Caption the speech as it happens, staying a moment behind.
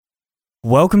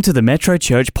Welcome to the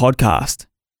Metrochurch podcast.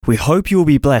 We hope you will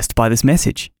be blessed by this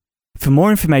message. For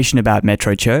more information about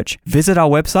Metrochurch, visit our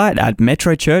website at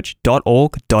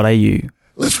metrochurch.org.au.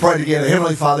 Let's pray together.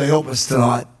 Heavenly Father, help us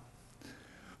tonight.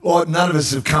 Lord, none of us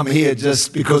have come here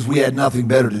just because we had nothing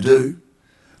better to do.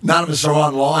 None of us are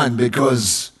online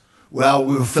because, well,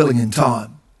 we were filling in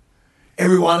time.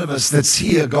 Every one of us that's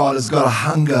here, God, has got a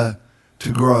hunger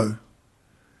to grow.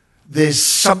 There's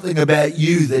something about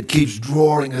you that keeps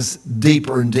drawing us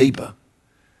deeper and deeper.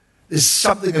 There's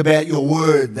something about your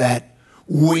word that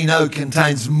we know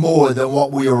contains more than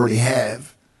what we already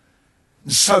have.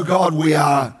 And so, God, we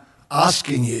are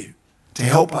asking you to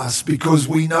help us because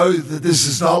we know that this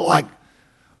is not like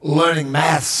learning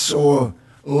maths or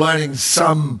learning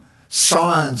some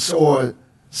science or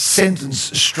sentence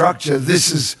structure.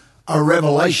 This is a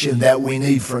revelation that we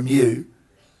need from you.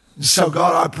 So,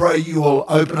 God, I pray you will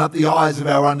open up the eyes of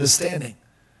our understanding.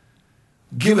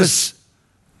 Give us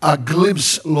a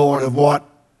glimpse, Lord, of what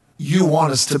you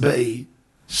want us to be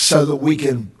so that we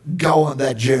can go on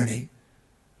that journey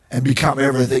and become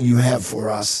everything you have for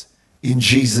us. In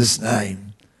Jesus'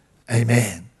 name,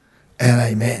 amen and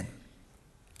amen.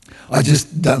 I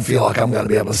just don't feel like I'm going to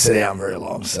be able to sit down very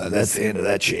long, so that's the end of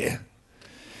that chair.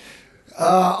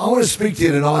 I want to speak to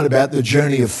you tonight about the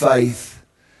journey of faith.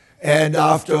 And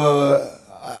after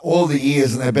all the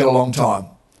years, and they've been a long time,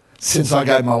 since I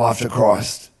gave my life to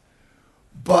Christ.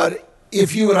 But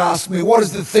if you would ask me, what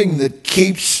is the thing that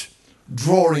keeps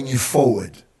drawing you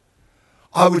forward?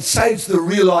 I would say it's the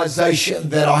realization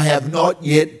that I have not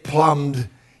yet plumbed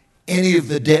any of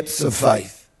the depths of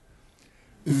faith.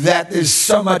 That there's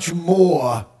so much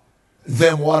more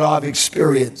than what I've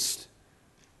experienced.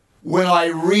 When I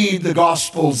read the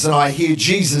Gospels and I hear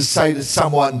Jesus say to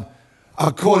someone,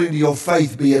 according to your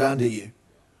faith be it unto you.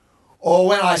 Or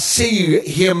when I see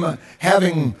him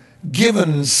having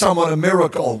given someone a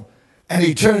miracle and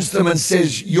he turns to them and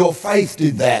says, your faith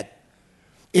did that.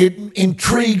 It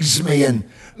intrigues me and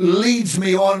leads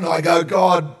me on. I go,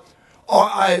 God,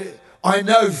 I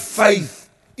know faith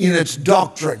in its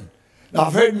doctrine. Now,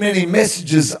 I've heard many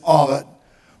messages of it,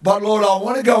 but Lord, I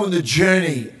want to go on the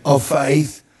journey of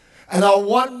faith and I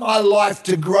want my life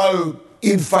to grow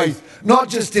in faith, not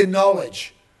just in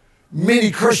knowledge.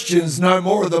 Many Christians know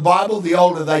more of the Bible the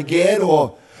older they get,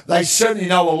 or they certainly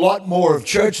know a lot more of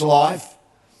church life.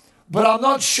 But I'm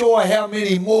not sure how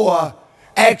many more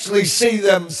actually see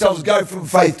themselves go from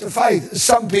faith to faith.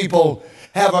 Some people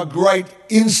have a great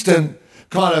instant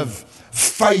kind of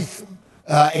faith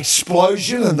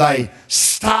explosion, and they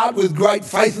start with great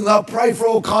faith and they'll pray for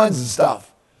all kinds of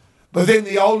stuff. But then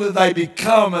the older they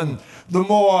become and the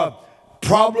more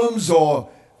problems or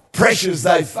pressures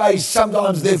they face,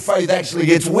 sometimes their faith actually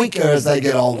gets weaker as they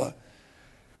get older.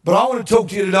 But I want to talk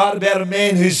to you tonight about a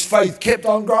man whose faith kept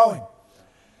on growing.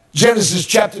 Genesis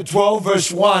chapter 12,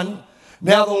 verse 1.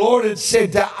 Now the Lord had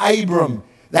said to Abram,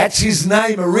 that's his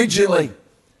name originally,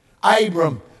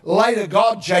 Abram. Later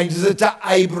God changes it to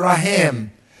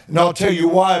Abraham. And I'll tell you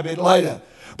why a bit later.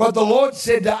 But the Lord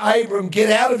said to Abram,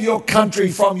 get out of your country,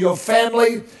 from your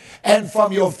family, and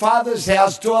from your father's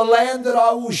house to a land that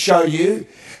I will show you,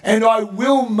 and I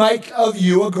will make of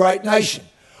you a great nation.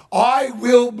 I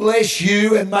will bless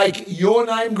you and make your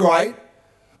name great.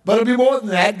 But it'll be more than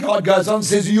that. God goes on and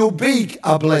says, you'll be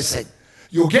a blessing.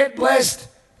 You'll get blessed,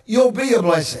 you'll be a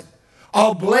blessing.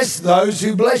 I'll bless those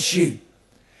who bless you,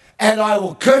 and I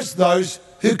will curse those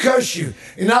who curse you.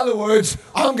 In other words,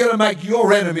 I'm going to make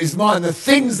your enemies mine. The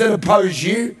things that oppose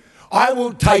you, I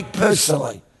will take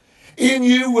personally. In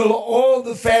you will all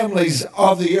the families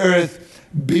of the earth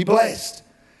be blessed.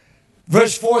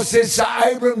 Verse 4 says, so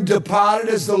Abram departed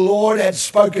as the Lord had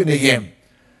spoken to him.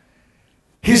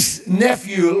 His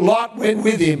nephew Lot went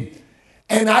with him.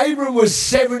 And Abram was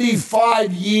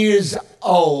 75 years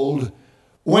old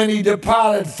when he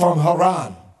departed from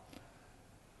Haran.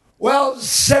 Well,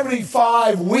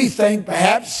 75 we think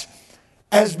perhaps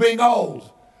as being old.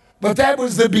 But that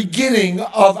was the beginning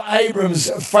of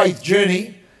Abram's faith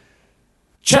journey.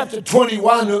 Chapter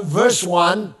 21, verse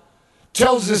 1,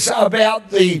 tells us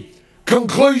about the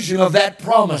conclusion of that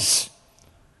promise.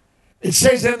 It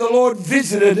says, and the Lord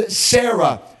visited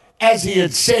Sarah as he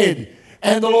had said,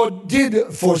 and the Lord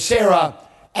did for Sarah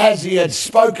as he had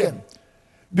spoken,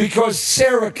 because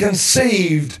Sarah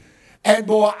conceived and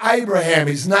bore Abraham,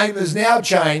 his name is now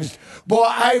changed,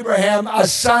 bore Abraham a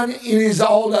son in his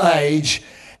old age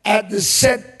at the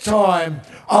set time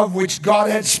of which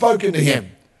God had spoken to him.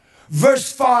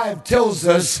 Verse 5 tells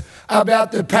us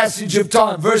about the passage of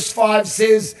time. Verse 5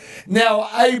 says, now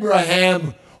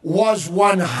Abraham was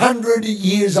 100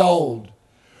 years old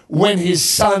when his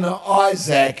son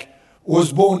Isaac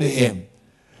was born to him.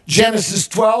 Genesis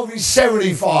 12, he's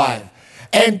 75.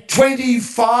 And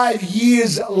 25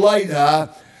 years later,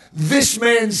 this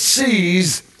man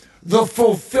sees the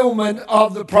fulfillment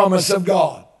of the promise of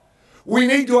God. We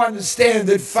need to understand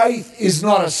that faith is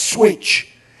not a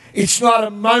switch. It's not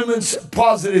a moment's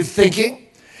positive thinking.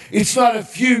 It's not a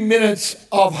few minutes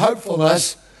of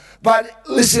hopefulness. But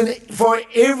listen, for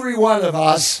every one of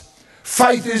us,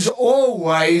 faith is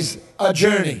always a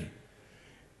journey.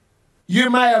 You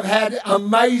may have had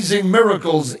amazing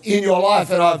miracles in your life,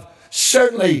 and I've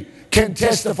certainly can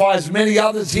testify, as many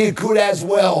others here could as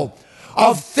well,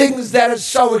 of things that are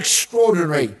so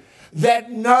extraordinary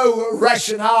that no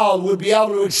rationale would be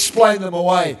able to explain them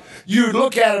away. You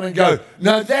look at them and go,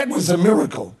 no, that was a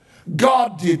miracle.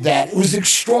 God did that. It was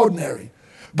extraordinary.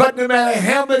 But no matter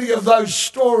how many of those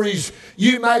stories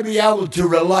you may be able to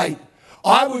relate,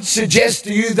 I would suggest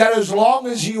to you that as long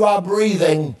as you are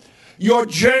breathing, your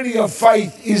journey of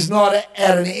faith is not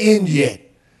at an end yet.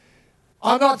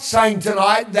 I'm not saying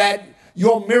tonight that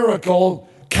your miracle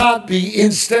can't be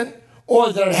instant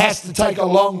or that it has to take a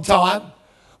long time.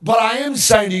 But I am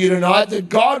saying to you tonight that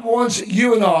God wants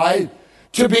you and I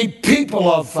to be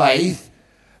people of faith,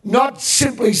 not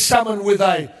simply someone with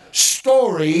a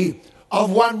story of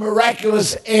one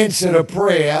miraculous answer to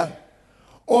prayer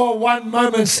or one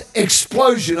moment's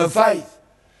explosion of faith.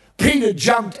 Peter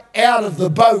jumped out of the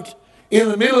boat in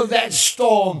the middle of that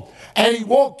storm and he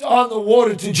walked on the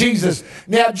water to Jesus.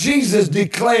 Now, Jesus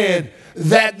declared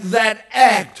that that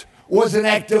act was an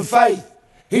act of faith.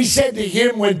 He said to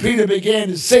him when Peter began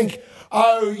to sink,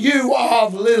 "Oh, you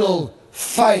of little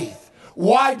faith,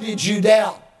 why did you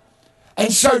doubt?"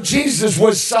 And so Jesus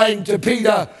was saying to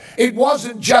Peter, it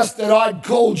wasn't just that I'd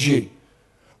called you,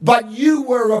 but you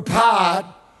were a part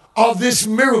of this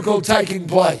miracle taking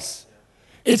place.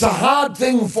 It's a hard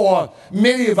thing for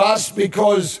many of us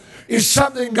because if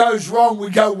something goes wrong, we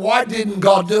go, why didn't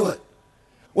God do it?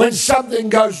 When something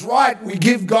goes right, we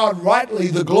give God rightly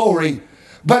the glory.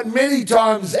 But many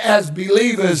times as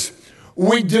believers,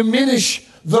 we diminish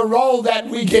the role that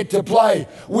we get to play.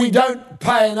 We don't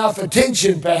pay enough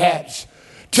attention, perhaps,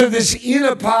 to this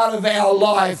inner part of our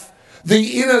life,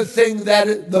 the inner thing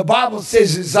that the Bible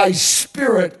says is a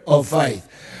spirit of faith.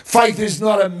 Faith is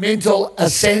not a mental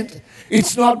assent.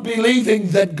 It's not believing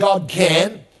that God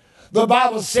can. The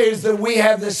Bible says that we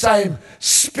have the same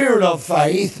spirit of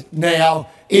faith now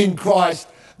in Christ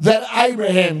that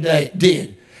Abraham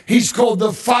did. He's called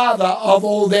the father of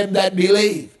all them that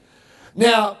believe.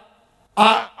 Now,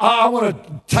 I want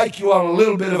to take you on a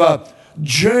little bit of a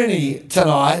journey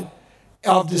tonight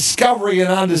of discovery and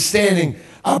understanding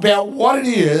about what it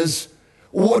is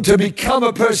to become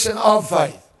a person of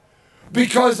faith.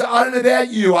 Because I don't know about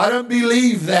you, I don't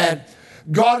believe that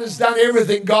God has done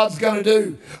everything God's going to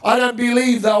do. I don't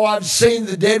believe, though, I've seen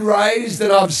the dead raised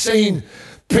and I've seen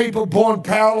people born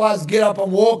paralyzed get up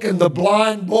and walk and the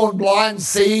blind born blind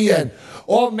see and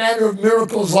all manner of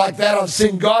miracles like that. I've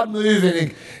seen God move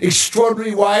in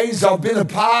extraordinary ways. I've been a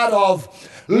part of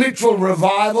literal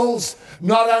revivals,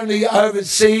 not only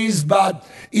overseas but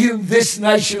in this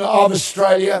nation of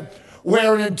Australia,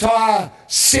 where an entire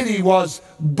city was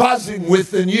buzzing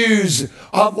with the news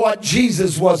of what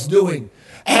Jesus was doing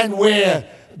and where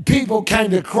people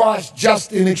came to Christ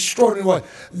just in extraordinary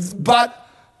ways. But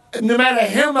no matter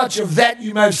how much of that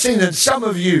you may have seen, and some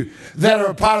of you that are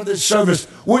a part of this service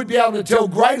would be able to tell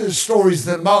greater stories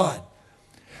than mine.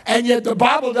 And yet the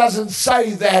Bible doesn't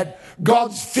say that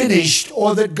God's finished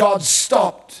or that God's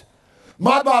stopped.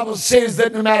 My Bible says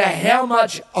that no matter how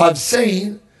much I've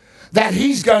seen, that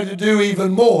He's going to do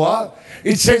even more.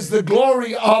 It says the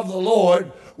glory of the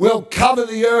Lord will cover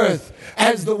the earth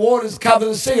as the waters cover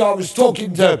the sea. I was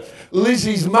talking to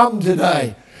Lizzie's mum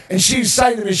today, and she was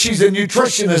saying to me, she's a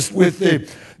nutritionist with the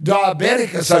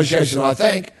Diabetic Association, I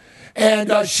think.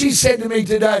 And she said to me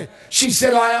today, she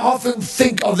said, I often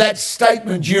think of that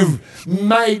statement you've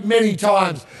made many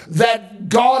times, that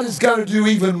God is going to do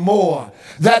even more,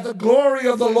 that the glory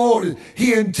of the Lord,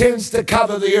 He intends to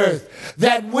cover the earth,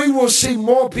 that we will see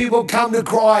more people come to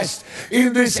Christ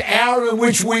in this hour in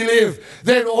which we live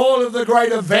than all of the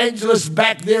great evangelists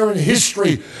back there in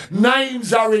history.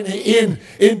 Names are in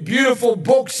beautiful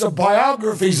books of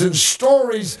biographies and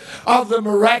stories of the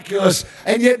miraculous.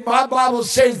 And yet my Bible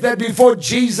says that before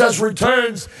Jesus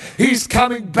returns, He's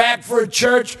coming back for a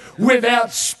church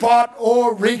without spot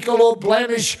or wrinkle or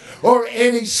blemish or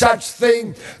any such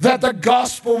thing, that the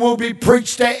gospel will be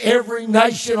preached to every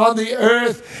nation on the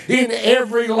earth in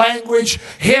every language.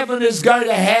 Heaven is going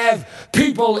to have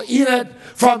people in it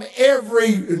from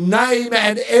every name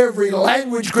and every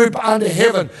language group under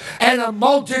heaven, and a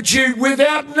multitude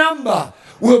without number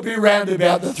will be round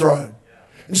about the throne.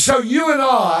 And so you and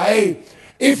I,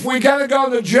 if we're going to go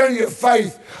on the journey of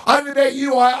faith, I don't know about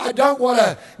you, I don't want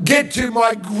to get to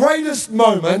my greatest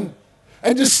moment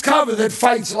and discover that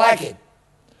faith's lacking.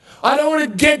 I don't want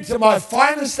to get to my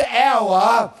finest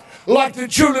hour like the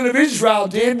children of Israel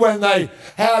did when they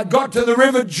got to the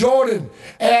river Jordan,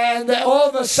 and all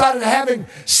of a sudden, having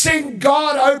seen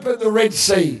God open the Red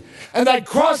Sea, and they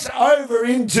cross over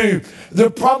into the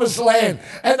promised land,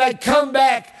 and they come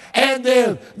back, and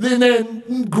in their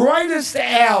greatest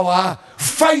hour,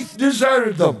 faith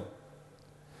deserted them.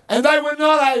 And they were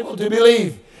not able to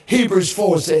believe, Hebrews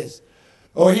 4 says,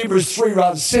 or Hebrews 3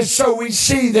 rather says. So we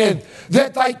see then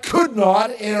that they could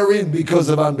not enter in because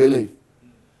of unbelief.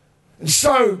 And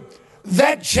so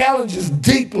that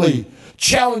deeply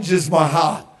challenges my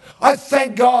heart. I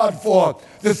thank God for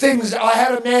the things. I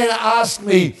had a man ask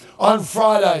me on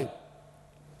Friday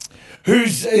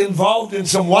who's involved in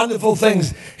some wonderful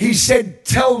things. He said,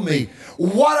 tell me,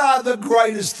 what are the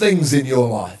greatest things in your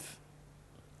life?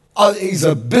 Oh, he's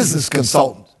a business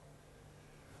consultant.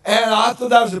 And I thought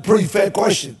that was a pretty fair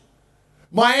question.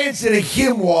 My answer to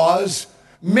him was,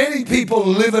 many people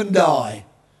live and die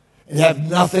and have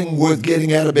nothing worth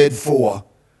getting out of bed for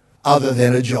other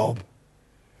than a job.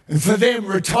 And for them,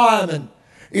 retirement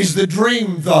is the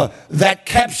dream that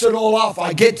caps it all off.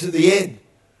 I get to the end.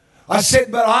 I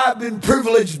said, but I have been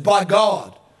privileged by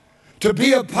God to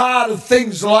be a part of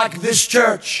things like this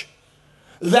church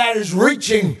that is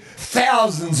reaching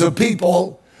thousands of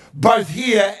people, both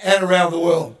here and around the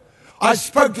world. I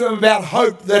spoke to him about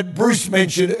hope that Bruce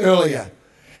mentioned earlier.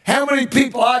 How many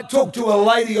people? I talked to a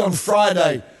lady on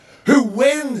Friday who,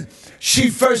 when she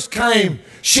first came,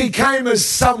 she came as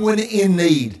someone in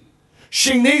need.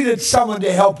 She needed someone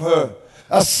to help her.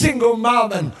 A single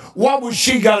mum, and what was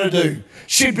she going to do?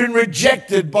 She'd been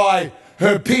rejected by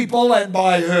her people and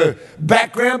by her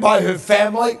background, by her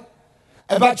family.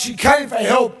 But she came for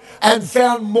help and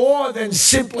found more than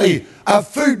simply a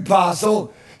food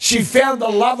parcel. She found the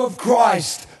love of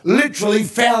Christ, literally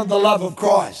found the love of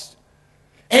Christ.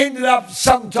 Ended up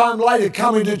sometime later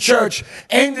coming to church,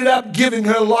 ended up giving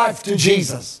her life to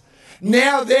Jesus.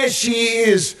 Now there she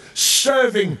is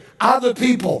serving other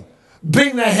people,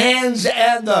 being the hands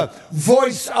and the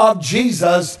voice of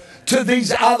Jesus to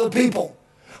these other people.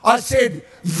 I said,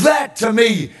 that to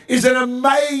me is an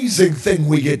amazing thing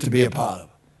we get to be a part of.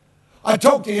 I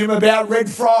talked to him about red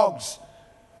frogs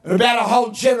and about a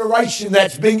whole generation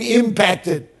that's being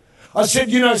impacted. I said,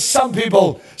 some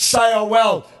people say, oh,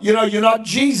 well, you're not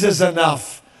Jesus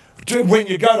enough when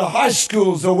you go to high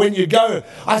schools or when you go.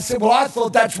 I said, well, I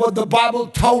thought that's what the Bible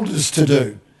told us to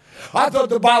do. I thought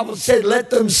the Bible said, let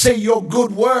them see your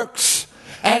good works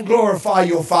and glorify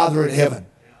your Father in heaven.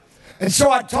 And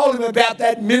so I told him about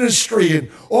that ministry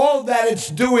and all that it's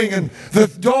doing and the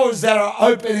doors that are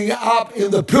opening up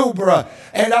in the Pilbara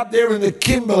and up there in the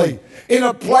Kimberley, in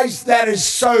a place that is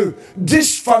so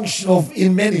dysfunctional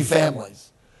in many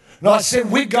families. And I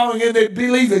said, we're going in there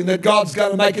believing that God's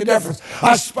going to make a difference.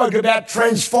 I spoke about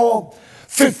Transform.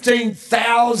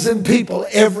 15,000 people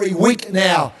every week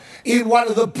now in one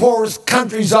of the poorest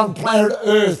countries on planet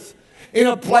Earth, in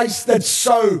a place that's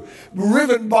so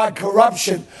riven by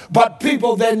corruption, but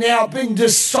people, they're now being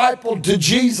discipled to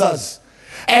Jesus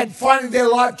and finding their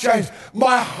life changed.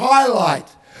 My highlight,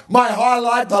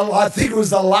 I think it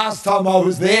was the last time I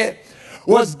was there,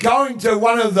 was going to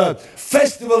one of the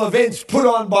festival events put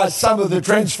on by some of the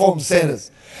Transform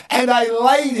centres. And a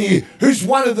lady who's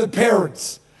one of the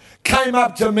parents came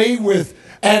up to me with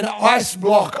an ice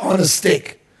block on a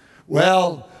stick.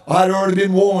 Well, I'd already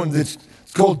been warned that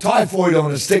it's called typhoid on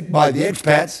a stick by the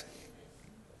expats.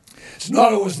 It's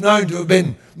not always known to have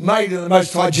been made in the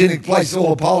most hygienic place,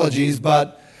 all apologies,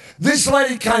 but this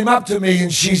lady came up to me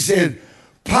and she said,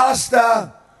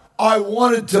 Pastor, I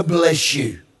wanted to bless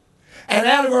you. And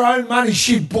out of her own money,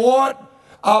 she bought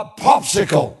a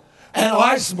popsicle, an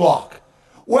ice block.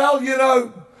 Well,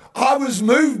 I was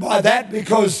moved by that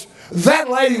because that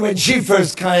lady, when she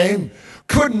first came,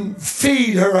 couldn't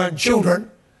feed her own children.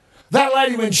 That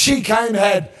lady, when she came,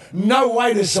 had no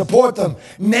way to support them.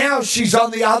 Now she's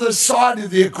on the other side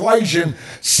of the equation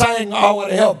saying, I want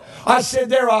to help. I said,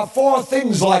 there are 4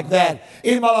 things like that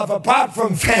in my life. Apart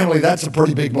from family, that's a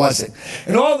pretty big blessing.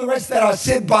 And all the rest of that I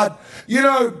said, but,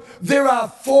 there are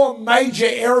 4 major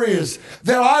areas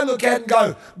that I look at and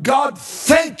go, God,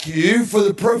 thank you for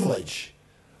the privilege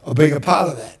of being a part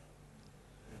of that.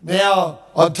 Now,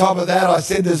 on top of that, I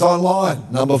said there's online,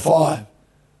 number 5.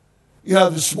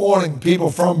 This morning, people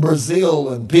from Brazil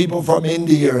and people from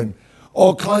India and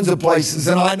all kinds of places.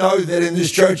 And I know that in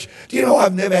this church,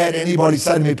 I've never had anybody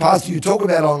say to me, Pastor, you talk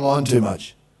about online too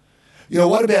much.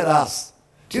 What about us?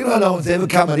 Do you know no one's ever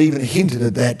come and even hinted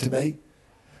at that to me?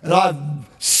 And I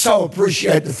so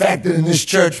appreciate the fact that in this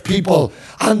church people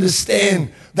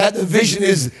understand that the vision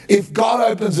is if God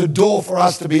opens a door for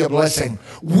us to be a blessing,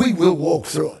 we will walk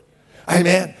through it.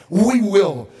 Amen. We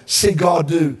will see God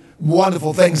do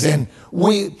wonderful things. And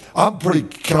I'm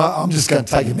just going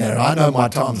to take a minute. I know my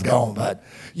time's gone, but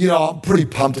I'm pretty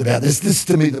pumped about this. This is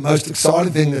to me the most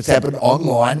exciting thing that's happened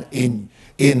online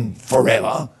in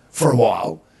forever, for a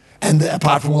while. And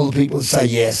apart from all the people that say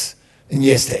yes and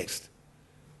yes text.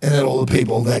 And then all the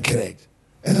people that connect.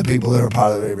 And the people that are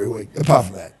part of it every week. Apart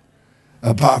from that.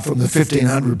 Apart from the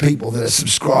 1,500 people that are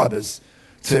subscribers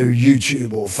to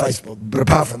YouTube or Facebook. But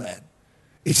apart from that,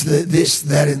 it's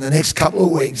that in the next couple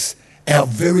of weeks, our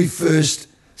very first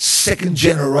second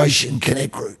generation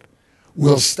Connect group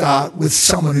will start with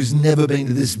someone who's never been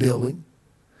to this building,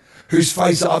 whose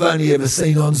face I've only ever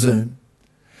seen on Zoom.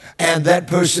 And that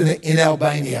person in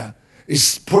Albania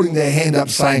is putting their hand up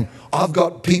saying, I've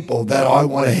got people that I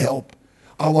want to help.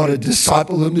 I want to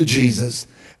disciple them to Jesus,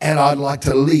 and I'd like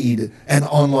to lead an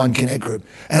online Connect group.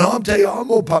 And I'll tell you, I'm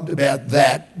more pumped about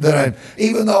that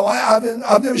even though I've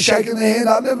never shaken their hand,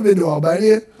 I've never been to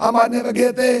Albania. I might never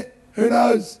get there. Who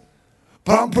knows?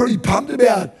 But I'm pretty pumped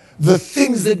about the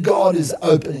things that God is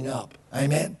opening up.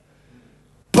 Amen.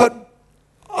 But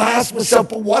I ask myself,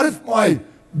 but what if my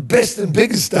best and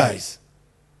biggest days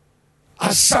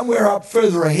are somewhere up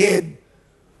further ahead?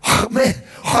 Oh, man,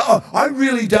 I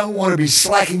really don't want to be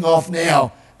slacking off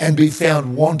now and be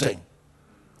found wanting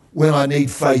when I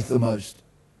need faith the most.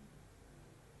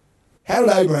 How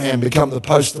did Abraham become the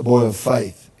poster boy of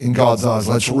faith in God's eyes?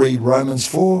 Let's read Romans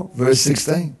 4, verse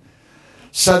 16.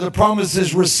 So the promise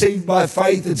is received by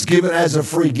faith. It's given as a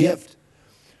free gift.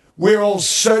 We're all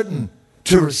certain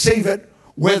to receive it,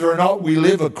 whether or not we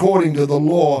live according to the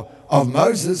law of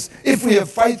Moses, if we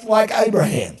have faith like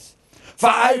Abraham's. For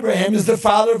Abraham is the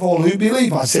father of all who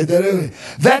believe. I said that earlier.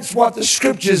 That's what the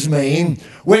scriptures mean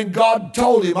when God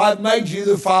told him, I've made you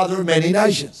the father of many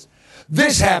nations.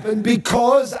 This happened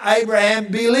because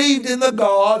Abraham believed in the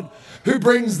God who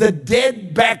brings the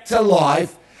dead back to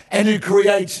life and who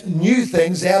creates new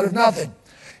things out of nothing.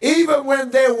 Even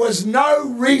when there was no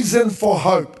reason for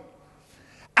hope,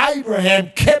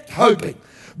 Abraham kept hoping,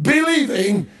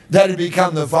 believing that he'd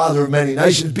become the father of many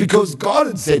nations because God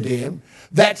had said to him,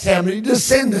 that's how many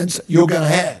descendants you're going to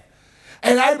have.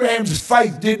 And Abraham's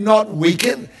faith did not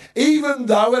weaken, even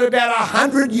though at about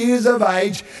 100 years of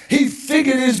age, he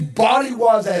figured his body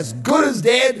was as good as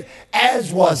dead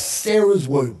as was Sarah's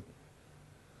womb.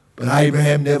 But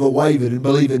Abraham never wavered in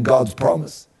believing God's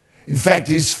promise. In fact,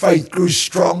 his faith grew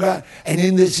stronger, and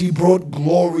in this he brought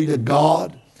glory to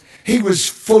God. He was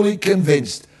fully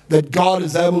convinced that God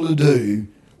is able to do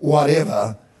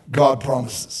whatever God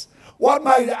promises. What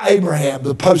made Abraham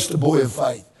the poster boy of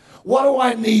faith? What do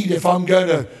I need if I'm going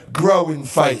to grow in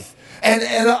faith? And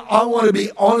I want to be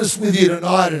honest with you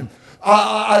tonight, and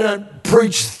I don't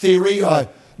preach theory. I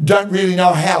don't really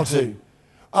know how to.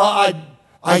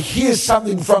 I hear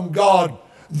something from God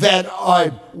that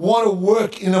I want to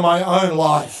work into my own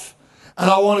life,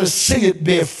 and I want to see it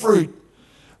bear fruit.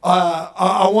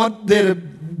 I want there to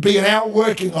be an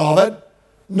outworking of it,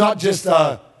 not just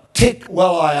a tick,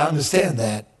 well, I understand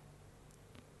that.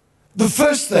 The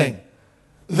first thing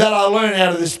that I learn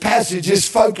out of this passage is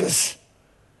focus.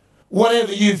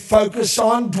 Whatever you focus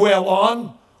on, dwell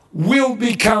on, will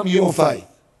become your faith.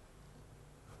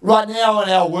 Right now in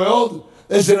our world,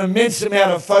 there's an immense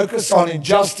amount of focus on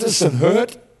injustice and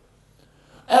hurt.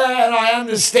 And I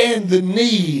understand the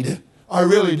need, I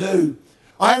really do.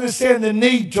 I understand the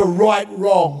need to right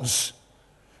wrongs.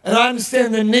 And I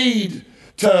understand the need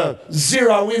to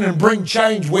zero in and bring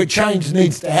change where change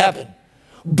needs to happen.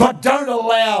 But don't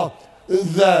allow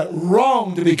the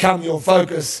wrong to become your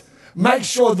focus. Make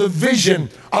sure the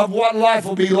vision of what life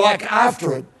will be like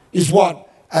after it is what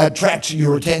attracts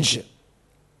your attention.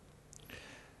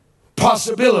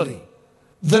 Possibility,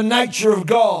 the nature of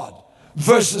God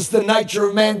versus the nature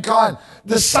of mankind.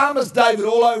 The psalmist David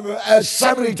all over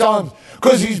so many times,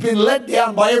 because he's been let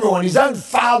down by everyone. His own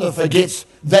father forgets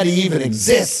that he even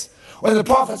exists. When the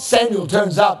prophet Samuel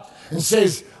turns up and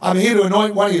says, I'm here to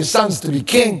anoint one of your sons to be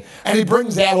king, and he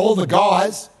brings out all the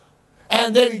guys,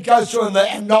 and then he goes through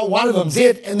and not one of them's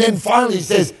it, and then finally he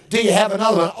says, do you have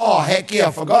another one? Oh, heck yeah,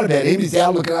 I forgot about him. He's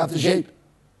out looking after sheep.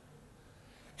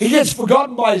 He gets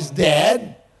forgotten by his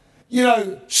dad. You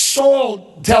know,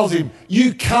 Saul tells him,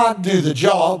 you can't do the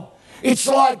job. It's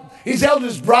like his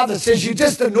eldest brother says, you're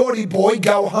just a naughty boy,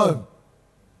 go home.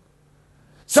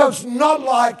 So it's not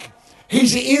like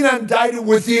he's inundated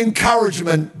with the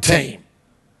encouragement team.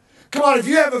 Come on, if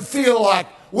you ever feel like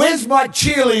Where's my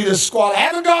cheerleader squad? I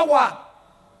haven't got one.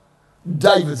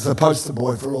 David's the poster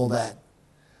boy for all that.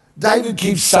 David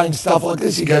keeps saying stuff like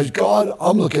this. He goes, God,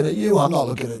 I'm looking at you. I'm not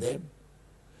looking at them.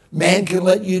 Man can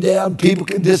let you down. People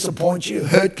can disappoint you.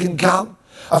 Hurt can come.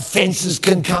 Offences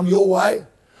can come your way.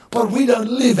 But we don't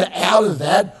live out of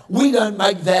that. We don't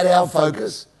make that our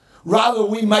focus. Rather,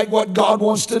 we make what God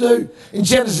wants to do. In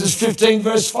Genesis 15,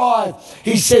 verse 5,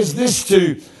 he says this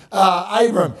to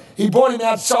Abram. He brought him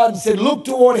outside and said, look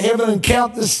toward heaven and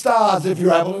count the stars if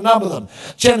you're able to number them.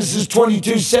 Genesis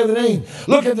 22:17,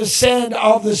 look at the sand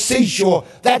of the seashore.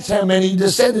 That's how many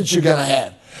descendants you're going to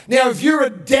have. Now, if you're a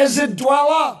desert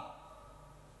dweller,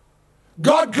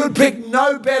 God could pick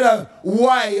no better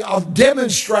way of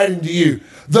demonstrating to you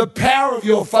the power of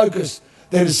your focus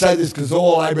than to say this, because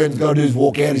all Abraham's got to do is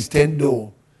walk out his tent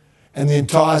door and the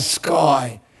entire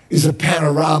sky is a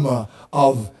panorama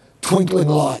of twinkling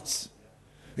lights.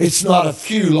 It's not a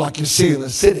few like you see in the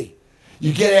city.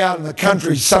 You get out in the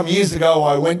country. Some years ago,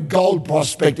 I went gold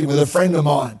prospecting with a friend of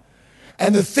mine.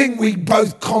 And the thing we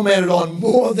both commented on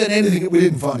more than anything, we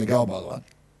didn't find a gold, by the way.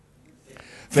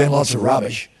 Found lots of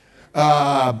rubbish.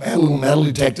 Our little metal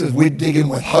detectors, we're digging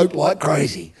with hope like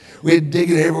crazy. We're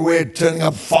digging everywhere, turning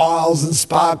up files and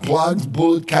spark plugs,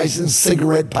 bullet casings,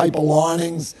 cigarette paper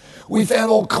linings. We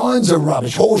found all kinds of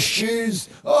rubbish, horseshoes.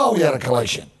 Oh, we had a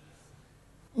collection.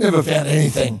 Never found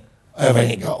anything of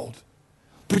any gold.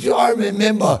 But I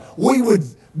remember we would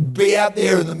be out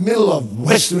there in the middle of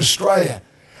Western Australia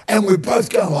and we're both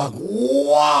going like,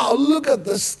 wow, look at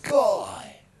the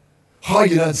sky. Oh,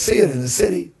 you don't see it in the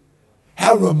city.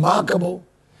 How remarkable.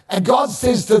 And God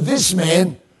says to this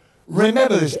man,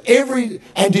 remember this,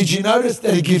 and did you notice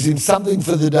that he gives him something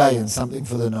for the day and something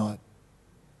for the night?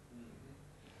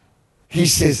 He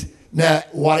says, now,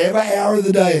 whatever hour of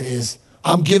the day it is,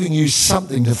 I'm giving you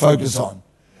something to focus on.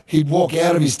 He'd walk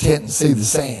out of his tent and see the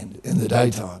sand in the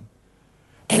daytime.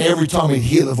 And every time he'd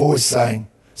hear the voice saying,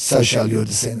 so shall your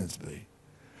descendants be.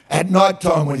 At night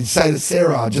time, when he'd say to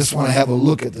Sarah, I just want to have a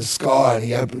look at the sky, and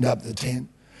he opened up the tent,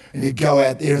 and he'd go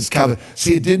out there and it's covered.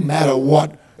 See, it didn't matter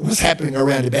what was happening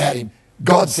around about him.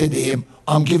 God said to him,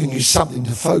 I'm giving you something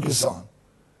to focus on.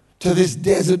 To this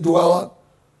desert dweller,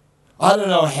 I don't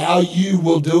know how you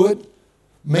will do it.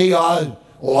 Me, I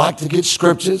like to get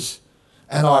scriptures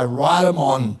and I write them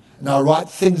on, and I write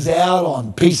things out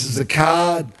on pieces of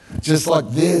card, just like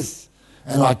this,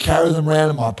 and I carry them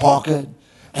around in my pocket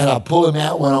and I pull them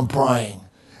out when I'm praying.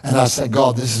 And I say,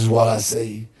 God, this is what I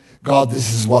see. God,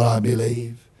 this is what I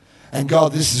believe. And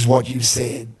God, this is what you've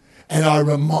said. And I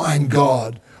remind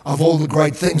God of all the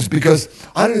great things, because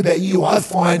I don't know about you, I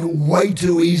find way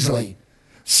too easily,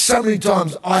 so many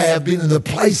times I have been in the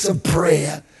place of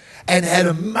prayer and had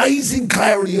amazing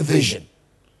clarity of vision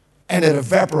and it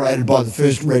evaporated by the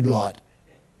first red light.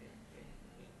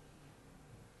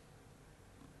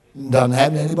 Doesn't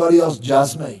happen to anybody else,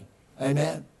 just me.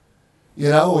 Amen. You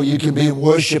know, or you can be in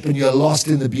worship and you're lost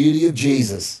in the beauty of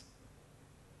Jesus.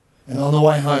 And on the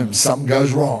way home, something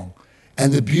goes wrong.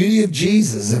 And the beauty of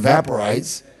Jesus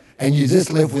evaporates and you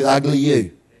just left with ugly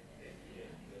you.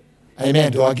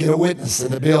 Amen. Do I get a witness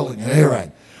in the building? At any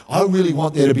rate, I really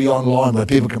want there to be online where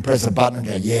people can press a button and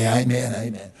go, yeah, amen,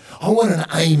 amen. I want an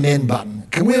amen button.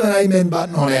 Can we have an amen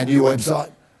button on our new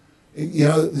website? You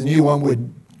know, the new one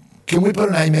would, can we put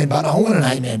an amen button? I want an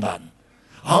amen button.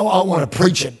 I want a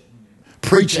preach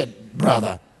it,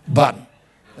 brother, button.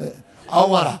 I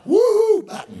want a woo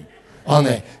button on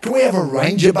there. Can we have a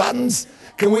range of buttons?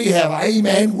 Can we have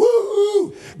amen,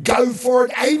 woo, go for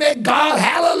it, amen, God,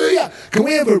 hallelujah. Can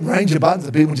we have a range of buttons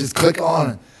that people just click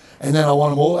on? And then I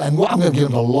want them all, and I'm going to get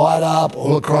them to light up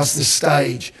all across the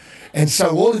stage. And so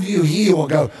all of you here will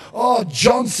go, oh,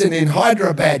 Johnson in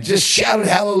Hyderabad just shouted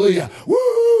hallelujah,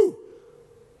 woo.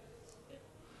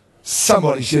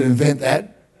 Somebody should invent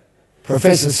that.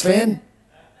 Professor Sven,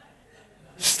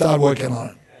 start working on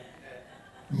it.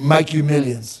 Make you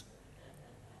millions.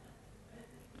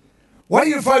 What are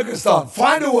you focused on?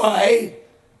 Find a way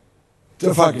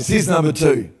to focus. Here's number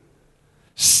 2.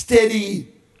 Steady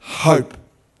hope.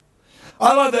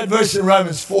 I like that verse in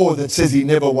Romans 4 that says he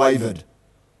never wavered.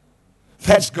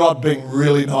 That's God being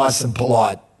really nice and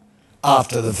polite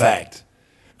after the fact.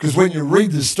 Because when you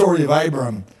read the story of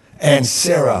Abraham and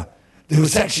Sarah, there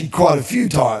was actually quite a few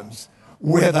times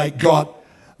where they got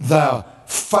the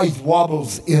faith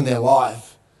wobbles in their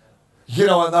life. You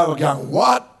know, and they were going,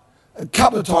 what? A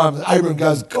couple of times Abraham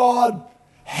goes, God,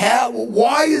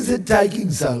 why is it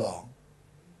taking so long?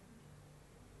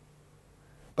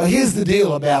 But here's the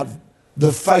deal about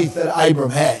the faith that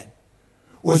Abraham had,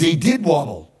 was he did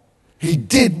wobble. He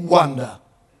did wonder.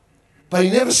 But he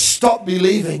never stopped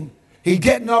believing. He'd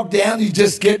get knocked down, he'd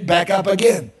just get back up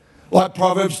again. Like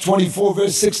Proverbs 24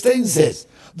 verse 16 says,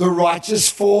 the righteous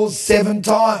falls 7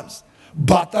 times,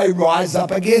 but they rise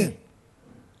up again.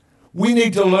 We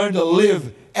need to learn to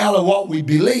live out of what we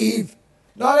believe,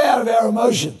 not out of our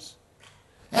emotions.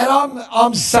 And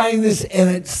I'm saying this, and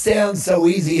it sounds so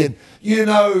easy. And you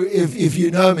know, if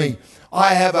you know me,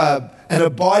 I have an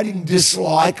abiding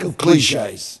dislike of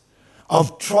cliches,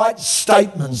 of trite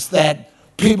statements that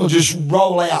people just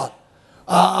roll out.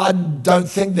 I don't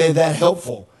think they're that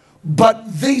helpful.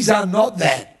 But these are not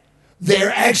that.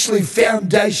 They're actually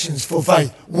foundations for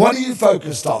faith. What are you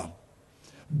focused on?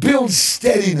 Build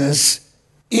steadiness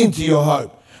into your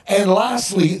hope. And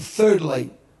lastly,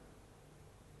 thirdly,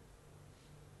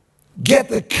 get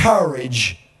the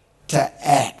courage to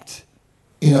act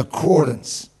in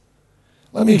accordance.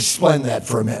 Let me explain that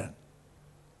for a minute.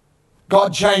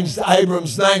 God changed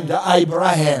Abram's name to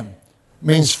Abraham,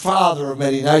 means father of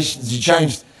many nations. He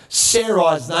changed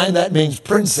Sarai's name, that means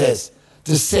princess,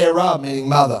 to Sarah, meaning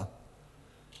mother.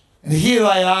 And here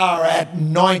they are at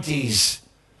 90s,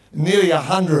 nearly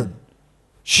 100.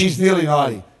 She's nearly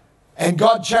 90. And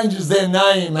God changes their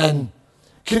name, and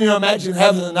can you imagine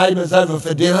having the neighbours over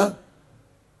for dinner?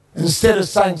 Instead of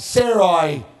saying,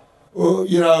 Sarai,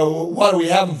 you know, what are we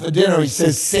having for dinner? He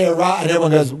says, Sarah, and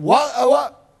everyone goes,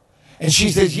 what? And she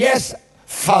says, yes,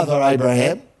 Father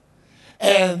Abraham.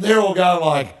 And they're all going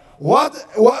like,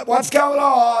 what's going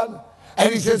on?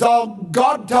 And he says, oh,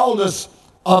 God told us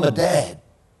I'm a dad.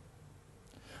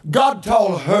 God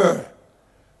told her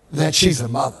that she's a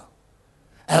mother.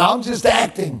 And I'm just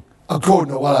acting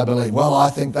according to what I believe. Well,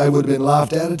 I think they would have been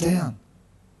laughed out of town.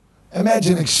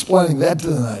 Imagine explaining that to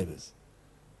the neighbours.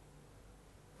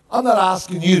 I'm not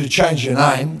asking you to change your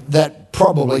name. That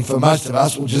probably for most of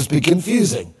us will just be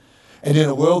confusing. And in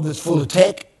a world that's full of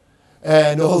tech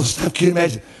and all the stuff, can you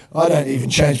imagine? I don't even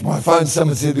change my phone.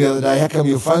 Someone said the other day, how come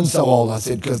your phone's so old? I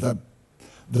said, because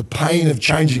the pain of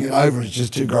changing it over is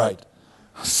just too great.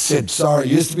 I said, sorry,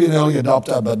 used to be an early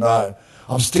adopter, but no,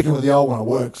 I'm sticking with the old one. It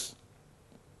works.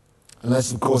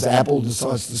 Unless, of course, Apple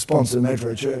decides to sponsor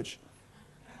Metro Church.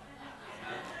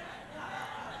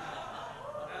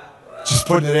 Just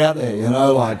putting it out there, you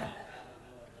know, like,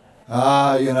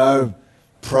 you know,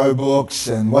 Pro Books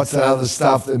and what's that other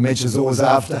stuff that Mitch is always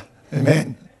after?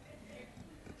 Amen.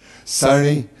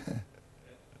 Sony.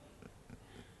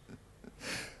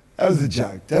 That was a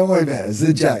joke. Don't worry about it. It's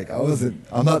a joke.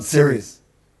 I'm not serious.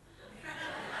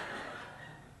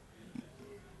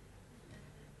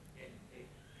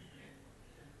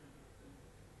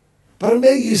 But I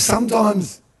mean, you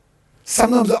sometimes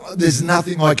there's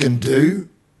nothing I can do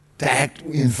to act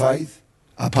in faith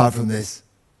apart from this.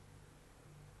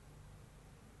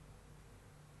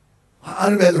 I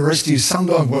don't know about the rest of you.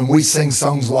 Sometimes when we sing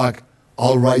songs like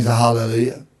I'll Raise a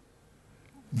Hallelujah,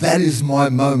 that is my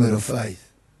moment of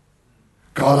faith.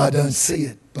 God, I don't see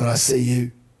it, but I see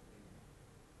you.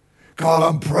 God,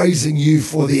 I'm praising you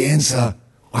for the answer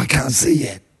I can't see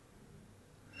yet.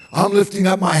 I'm lifting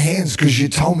up my hands because you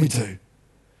told me to.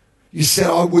 You said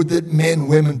I would that men,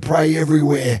 women pray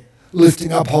everywhere,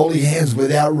 lifting up holy hands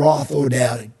without wrath or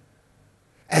doubting.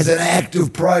 As an act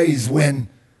of praise when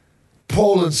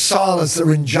Paul and Silas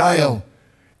are in jail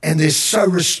and they're so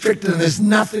restricted and there's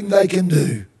nothing they can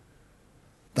do,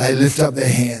 they lift up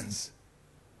their hands.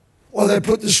 Or they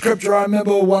put the scripture, I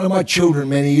remember one of my children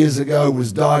many years ago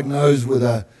was diagnosed with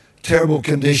a terrible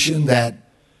condition that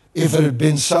if it had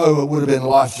been so, it would have been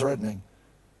life-threatening.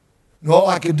 And all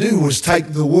I could do was take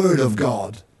the word of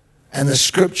God and the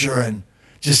scripture and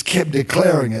just kept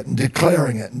declaring it and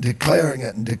declaring it and declaring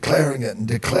it and declaring it and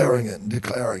declaring it and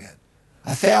declaring it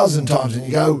 1,000 times. And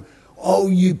you go, oh,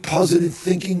 you positive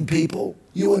thinking people,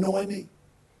 you annoy me.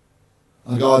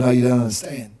 I go, no, you don't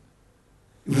understand.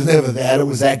 It was never that. It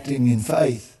was acting in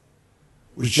faith.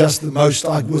 It was just the most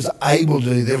I was able to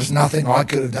do. There was nothing I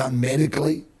could have done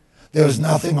medically. There was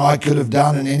nothing I could have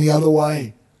done in any other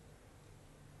way.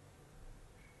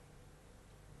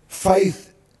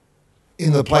 Faith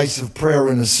in the place of prayer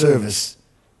and a service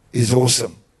is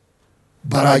awesome.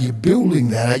 But are you building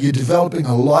that? Are you developing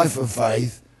a life of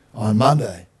faith on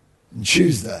Monday and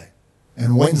Tuesday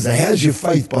and Wednesday? How's your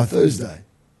faith by Thursday?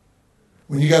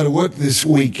 When you go to work this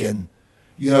week and,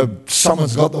 you know,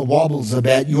 someone's got the wobbles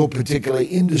about your particular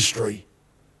industry,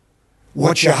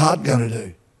 what's your heart going to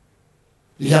do?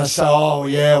 You're going to say, oh,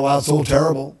 yeah, well, it's all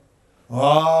terrible.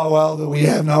 Oh, well, we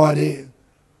have no idea.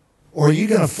 Or are you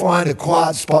going to find a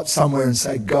quiet spot somewhere and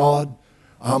say, God,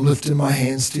 I'm lifting my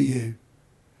hands to you.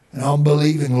 And I'm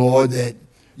believing, Lord, that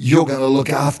you're going to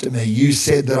look after me. You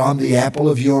said that I'm the apple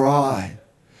of your eye.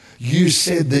 You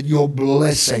said that your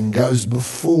blessing goes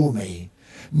before me.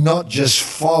 not just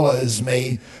follows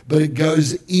me, but it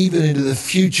goes even into the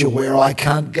future where I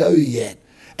can't go yet.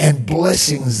 And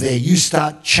blessings there. You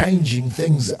start changing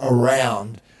things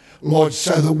around, Lord,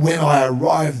 so that when I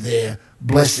arrive there,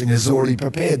 blessing is already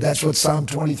prepared. That's what Psalm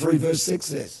 23 verse 6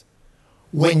 says.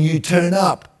 When you turn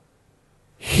up,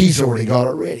 he's already got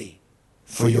it ready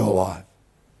for your life.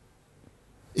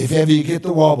 If ever you get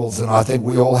the wobbles, and I think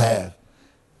we all have,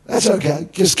 that's okay.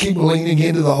 Just keep leaning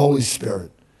into the Holy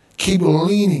Spirit. Keep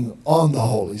leaning on the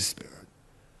Holy Spirit.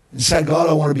 And say, God,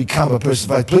 I want to become a person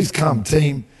of faith. Please come,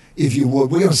 team, if you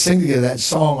would. We're going to sing together that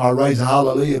song, I Raise a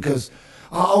Hallelujah, because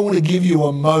I want to give you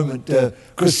a moment,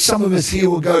 because some of us here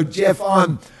will go, Geoff,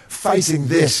 I'm facing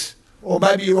this. Or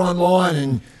maybe you're online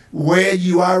and where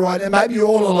you are right now, maybe you're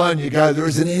all alone. You go, there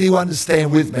isn't anyone to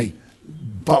stand with me.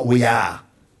 But we are.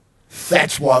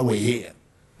 That's why we're here.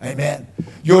 Amen.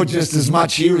 You're just as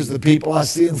much here as the people I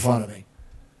see in front of me.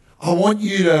 I want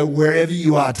you to, wherever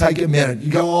you are, take a minute.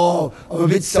 You go, oh, I'm a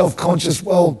bit self-conscious.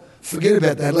 Well, forget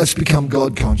about that. Let's become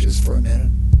God-conscious for a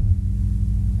minute.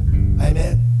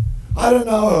 Amen. I don't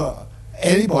know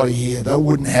anybody here that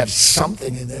wouldn't have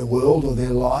something in their world or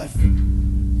their life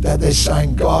that they're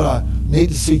saying, God, I need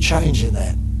to see change in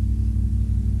that.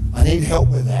 I need help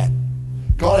with that.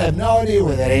 God, I have no idea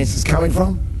where that answer's coming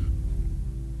from.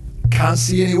 Can't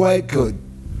see any way it could.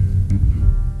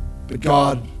 But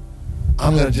God,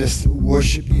 I'm going to just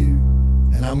worship you,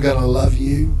 and I'm going to love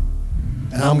you,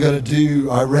 and I'm going to do,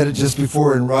 I read it just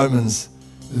before in Romans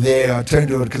there, I turned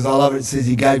to it because I love it. It says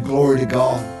he gave glory to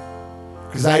God.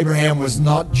 Because Abraham was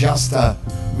not just a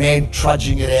man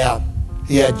trudging it out.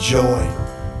 He had joy.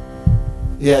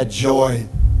 He had joy.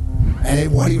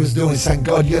 And what he was doing is saying,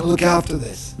 God, you're going to look after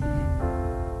this.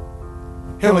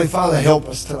 Heavenly Father, help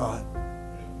us tonight.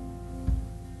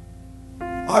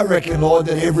 I reckon, Lord,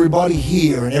 that everybody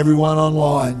here and everyone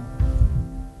online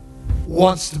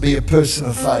wants to be a person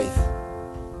of faith.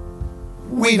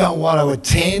 We don't want to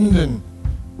attend and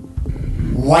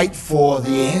wait for the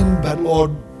end, but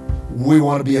Lord, we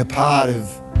want to be a part of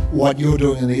what you're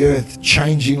doing in the earth,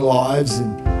 changing lives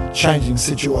and changing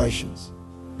situations.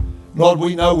 Lord,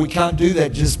 we know we can't do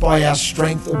that just by our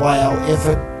strength or by our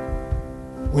effort.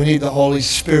 We need the Holy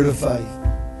Spirit of faith.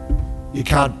 You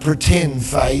can't pretend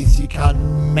faith, you can't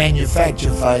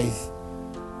manufacture faith,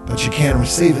 but you can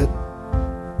receive it.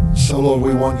 So Lord,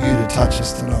 we want you to touch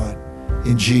us tonight.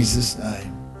 In Jesus'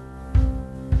 name.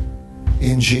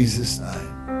 In Jesus' name.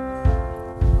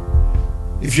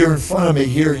 If you're in front of me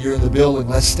here, you're in the building,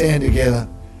 let's stand together.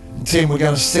 And team, we're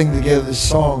going to sing together this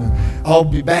song. I'll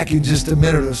be back in just a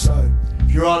minute or so.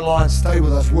 If you're online, stay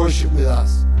with us, worship with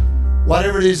us.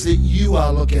 Whatever it is that you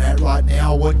are looking at right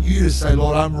now, I want you to say,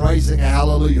 Lord, I'm raising a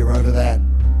hallelujah over that.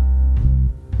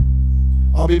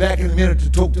 I'll be back in a minute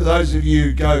to talk to those of you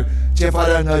who go, Geoff, I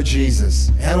don't know Jesus.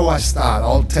 How do I start?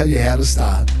 I'll tell you how to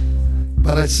start.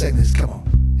 But let's sing this. Come on.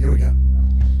 Here we go.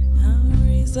 I'll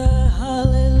raise a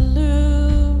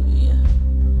hallelujah.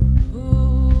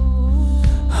 Ooh.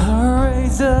 I'll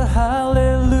raise a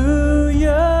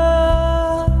hallelujah.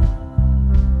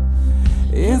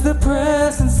 In the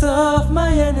presence of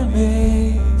my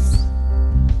enemies,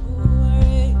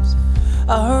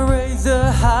 I'll raise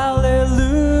a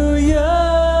hallelujah,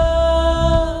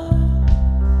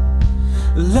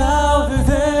 louder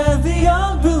than the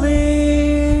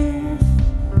unbelief.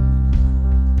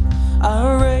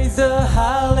 I'll raise a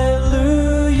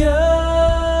hallelujah.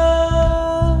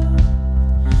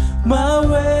 My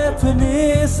weapon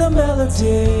is a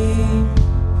melody.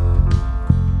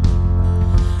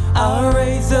 I'll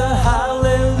raise a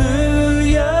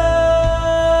hallelujah.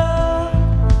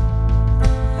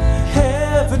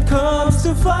 Heaven comes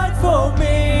to fight for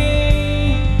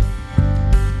me,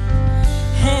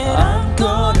 and I'm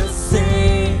gonna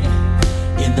sing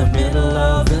in the middle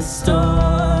of the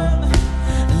storm.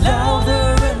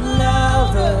 Louder and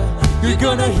louder, you're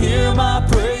gonna hear my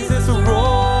praises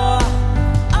roar.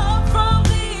 Up from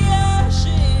the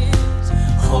ashes,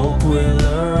 hope will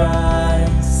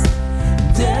arise.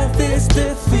 Death is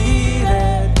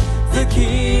defeated, the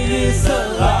King is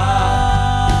alive.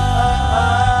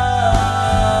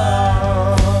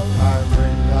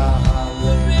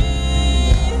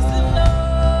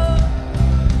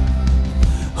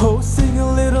 Oh, sing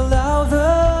a little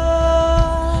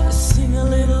louder. Sing a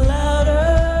little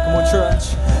louder. Come on,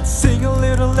 church. Sing a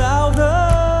little louder.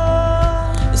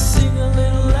 Sing a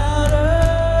little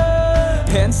louder.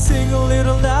 And sing a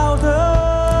little louder.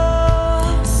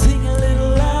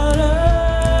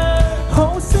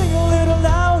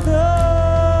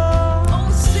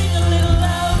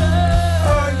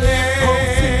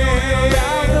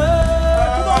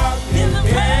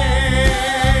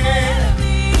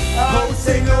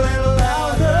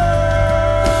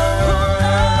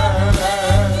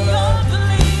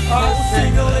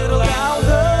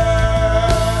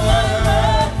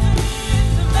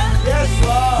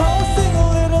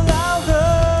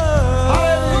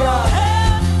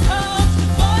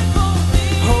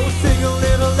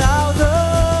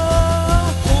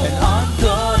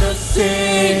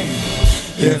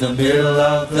 the middle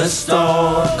of the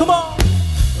storm. Come on!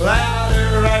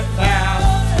 Louder right now.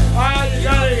 Are you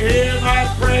gonna hear my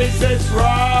praises roll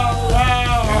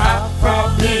out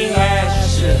from the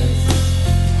ashes?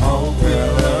 Hope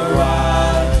will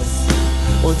arise.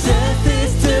 Well, death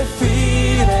is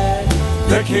defeated.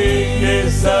 The King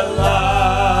is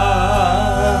alive.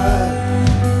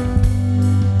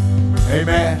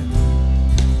 Amen.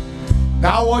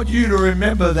 Now I want you to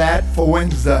remember that for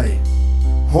Wednesday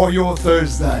or your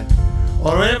Thursday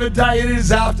or whatever day it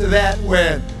is after that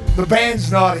when the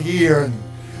band's not here and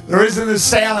there isn't the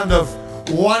sound of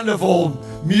wonderful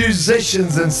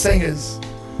musicians and singers.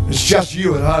 It's just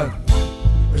you at home.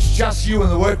 It's just you in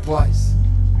the workplace.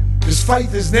 Because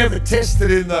faith is never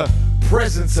tested in the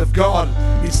presence of God.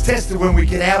 It's tested when we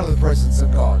get out of the presence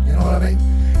of God. You know what I mean?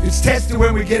 It's tested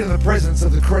when we get in the presence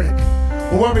of the critic,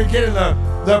 or when we get in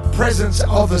the presence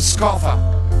of the scoffer.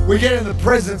 We get in the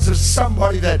presence of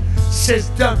somebody that says,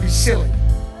 don't be silly.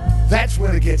 That's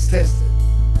when it gets tested.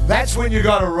 That's when you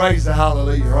got to raise the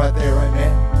hallelujah right there,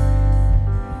 amen.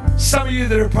 Some of you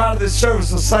that are part of this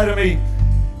service will say to me,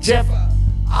 Geoff,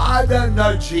 I don't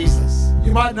know Jesus.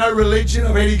 You might know religion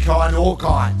of any kind, all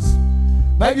kinds.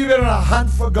 Maybe you've been on a hunt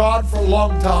for God for a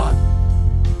long time.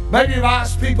 Maybe you've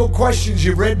asked people questions,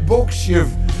 you've read books,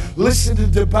 you've listened to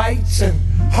debates and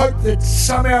hope that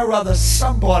somehow or other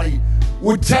somebody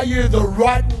would tell you the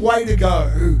right way to go.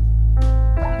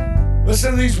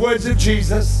 Listen to these words of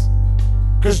Jesus,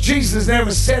 because Jesus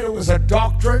never said it was a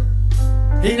doctrine.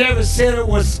 He never said it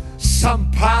was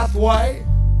some pathway.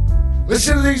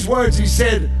 Listen to these words. He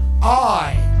said,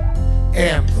 I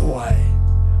am the way.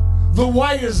 The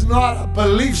way is not a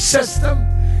belief system.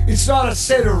 It's not a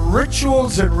set of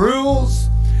rituals and rules.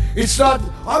 It's not,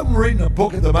 I'm reading a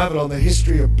book at the moment on the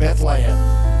history of Bethlehem.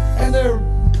 And there are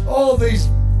all these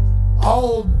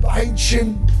old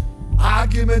ancient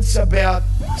arguments about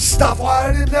stuff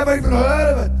I had never even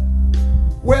heard of it.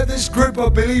 Where this group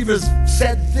of believers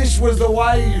said this was the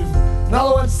way, and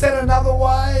another one said another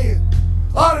way.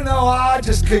 I don't know, I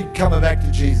just keep coming back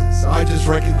to Jesus. I just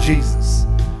reckon Jesus,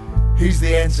 He's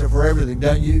the answer for everything,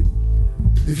 don't you?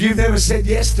 If you've never said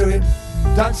yes to Him,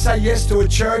 don't say yes to a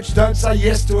church, don't say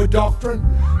yes to a doctrine,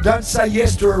 don't say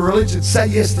yes to a religion, say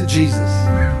yes to Jesus.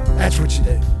 That's what you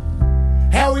do.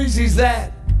 How easy is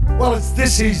that? Well, it's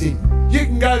this easy. You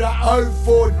can go to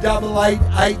 0488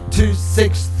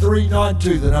 826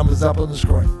 392. The number's up on the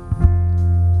screen.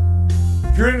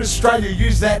 If you're in Australia,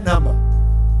 use that number.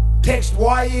 Text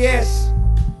YES.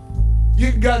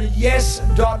 You can go to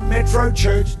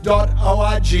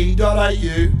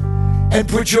yes.metrochurch.org.au and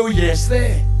put your yes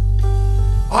there.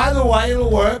 Either way, it'll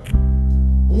work.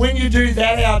 When you do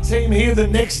that, our team here the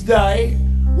next day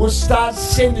will start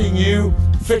sending you,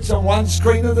 fits on one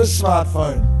screen of the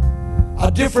smartphone, a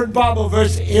different Bible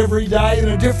verse every day and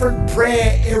a different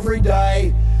prayer every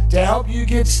day to help you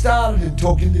get started in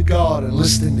talking to God and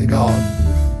listening to God.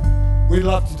 We'd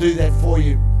love to do that for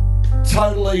you.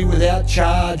 Totally without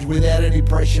charge, without any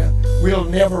pressure. We'll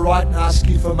never write and ask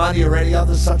you for money or any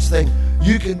other such thing.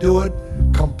 You can do it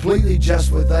completely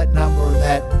just with that number and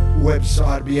that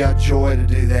website. It'd be our joy to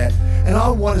do that. And I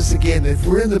want us again, if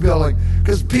we're in the building,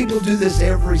 because people do this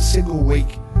every single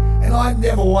week, and I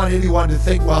never want anyone to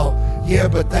think, well, yeah,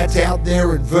 but that's out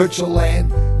there in virtual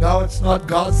land. No, it's not.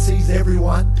 God sees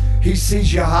everyone. He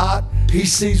sees your heart. He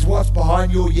sees what's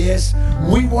behind your yes.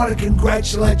 We want to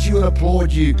congratulate you and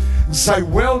applaud you and say,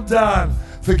 well done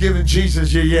for giving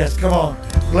Jesus your yes. Come on,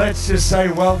 let's just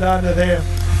say well done to them.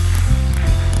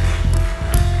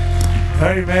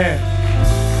 Amen.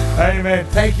 Amen.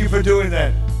 Thank you for doing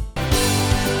that.